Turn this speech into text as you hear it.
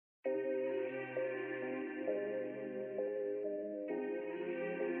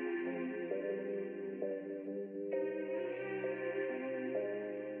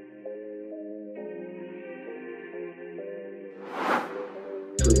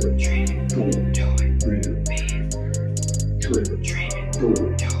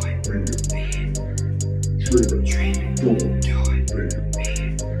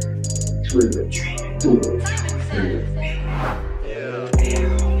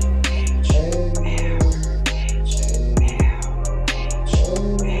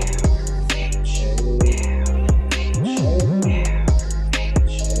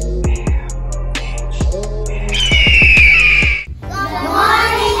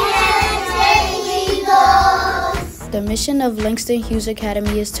The mission of Langston Hughes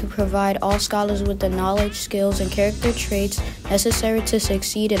Academy is to provide all scholars with the knowledge, skills, and character traits necessary to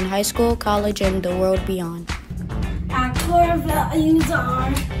succeed in high school, college, and the world beyond. Our core values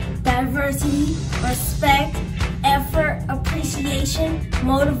are diversity, respect, effort, appreciation,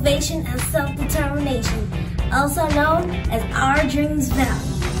 motivation, and self-determination, also known as our dreams values.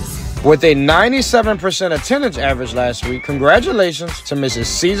 With a 97% attendance average last week, congratulations to Mrs.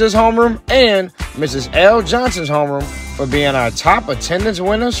 Caesar's homeroom and Mrs. L. Johnson's homeroom for being our top attendance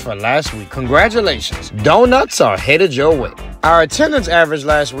winners for last week. Congratulations. Donuts are headed your way. Our attendance average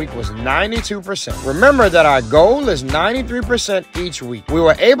last week was 92%. Remember that our goal is 93% each week. We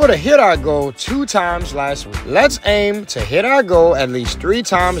were able to hit our goal 2 times last week. Let's aim to hit our goal at least 3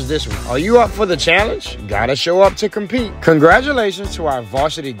 times this week. Are you up for the challenge? Gotta show up to compete. Congratulations to our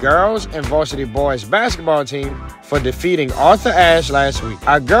varsity girls and varsity boys basketball team for defeating Arthur Ashe last week.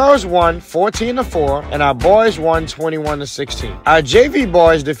 Our girls won 14-4 and our boys won 21-16. Our JV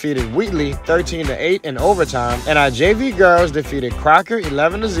boys defeated Wheatley 13-8 in overtime, and our JV girls defeated Crocker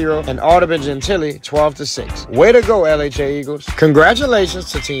 11-0 and Audubon Gentili 12-6. Way to go, LHA Eagles. Congratulations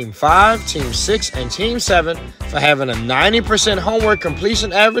to Team 5, Team 6, and Team 7 for having a 90% homework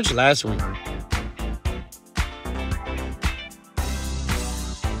completion average last week.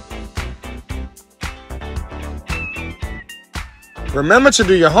 Remember to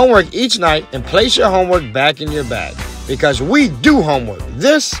do your homework each night and place your homework back in your bag, because we do homework.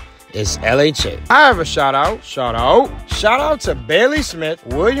 This is LHA. I have a shout out to Bailey Smith,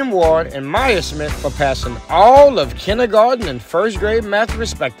 William Ward, and Maya Smith for passing all of kindergarten and first grade math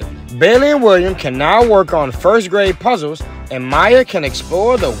respectively. Bailey and William can now work on first grade puzzles, and Maya can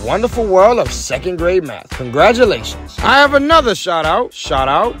explore the wonderful world of second grade math. Congratulations. I have another shout out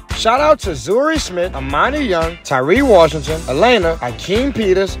to Zuri Smith, Amani Young, Tyree Washington, Elena, Akeem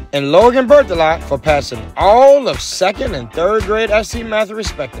Peters, and Logan Berthelot for passing all of second and third grade SC math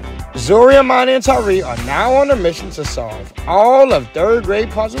respectively. Zuri, Amani, and Tyree are now on a mission to solve all of third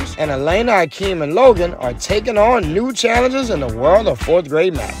grade puzzles, and Elena, Akeem, and Logan are taking on new challenges in the world of fourth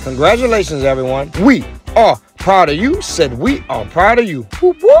grade math. Congratulations, everyone. We are proud of you. Said we are proud of you.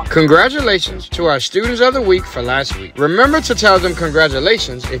 Whoop, whoop. Congratulations to our students of the week for last week. Remember to tell them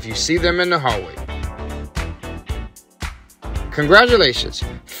congratulations if you see them in the hallway. Congratulations.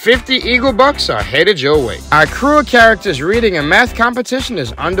 50 Eagle Bucks are headed your way. Our crew of characters reading and math competition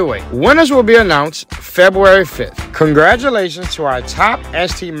is underway. Winners will be announced February 5th. Congratulations to our top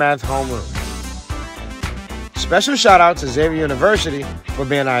ST Math homeroom. Special shout out to Xavier University for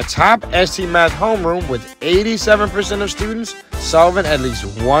being our top ST Math homeroom with 87% of students solving at least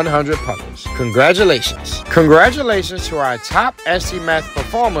 100 puzzles. Congratulations. Congratulations to our top ST Math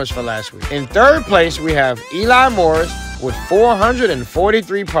performers for last week. In third place, we have Eli Morris with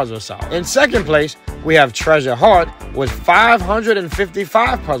 443 puzzles solved. In second place, we have Treasure Hart with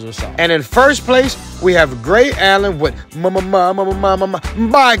 555 puzzles solved. And in first place, we have Gray Allen with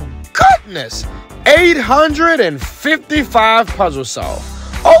my goodness, 855 puzzles solved.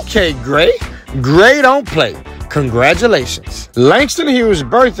 Okay, Gray don't play. Congratulations. Langston Hughes'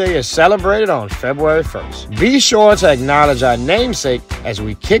 birthday is celebrated on February 1st. Be sure to acknowledge our namesake as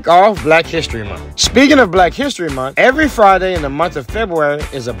we kick off Black History Month. Speaking of Black History Month, every Friday in the month of February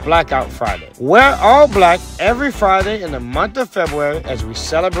is a Blackout Friday. Wear all black every Friday in the month of February as we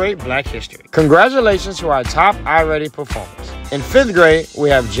celebrate Black history. Congratulations to our top iReady performers. In 5th grade, we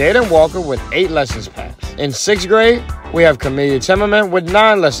have Jaden Walker with 8 lessons passed. In 6th grade, we have Camelia Timmerman with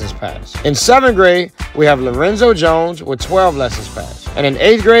 9 lessons passed. In 7th grade, we have Lorenzo Jones with 12 lessons passed. And in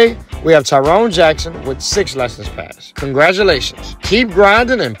 8th grade, we have Tyrone Jackson with 6 lessons passed. Congratulations. Keep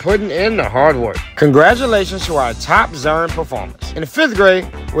grinding and putting in the hard work. Congratulations to our top Zern performers. In 5th grade,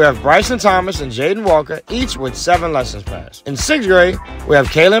 we have Bryson Thomas and Jaden Walker, each with 7 lessons passed. In 6th grade, we have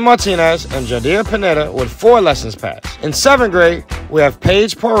Kaylin Martinez and Jadir Panetta with 4 lessons passed. In 7th grade, we have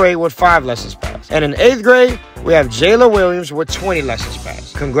Paige Poirier with 5 lessons passed. And in 8th grade, we have Jayla Williams with 20 lessons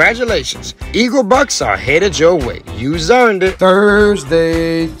passed. Congratulations. Eagle Bucks are headed your way. You earned it.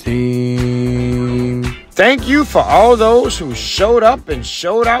 Thursday theme. Thank you for all those who showed up and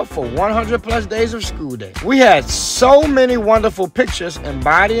showed out for 100 plus days of school day. We had so many wonderful pictures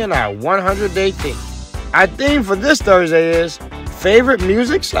embodying our 100-day theme. Our theme for this Thursday is Favorite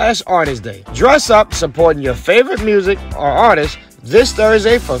Music/Artist Day. Dress up supporting your favorite music or artist this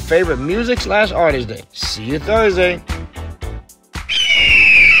Thursday for Favorite Music/Artist Day. See you Thursday.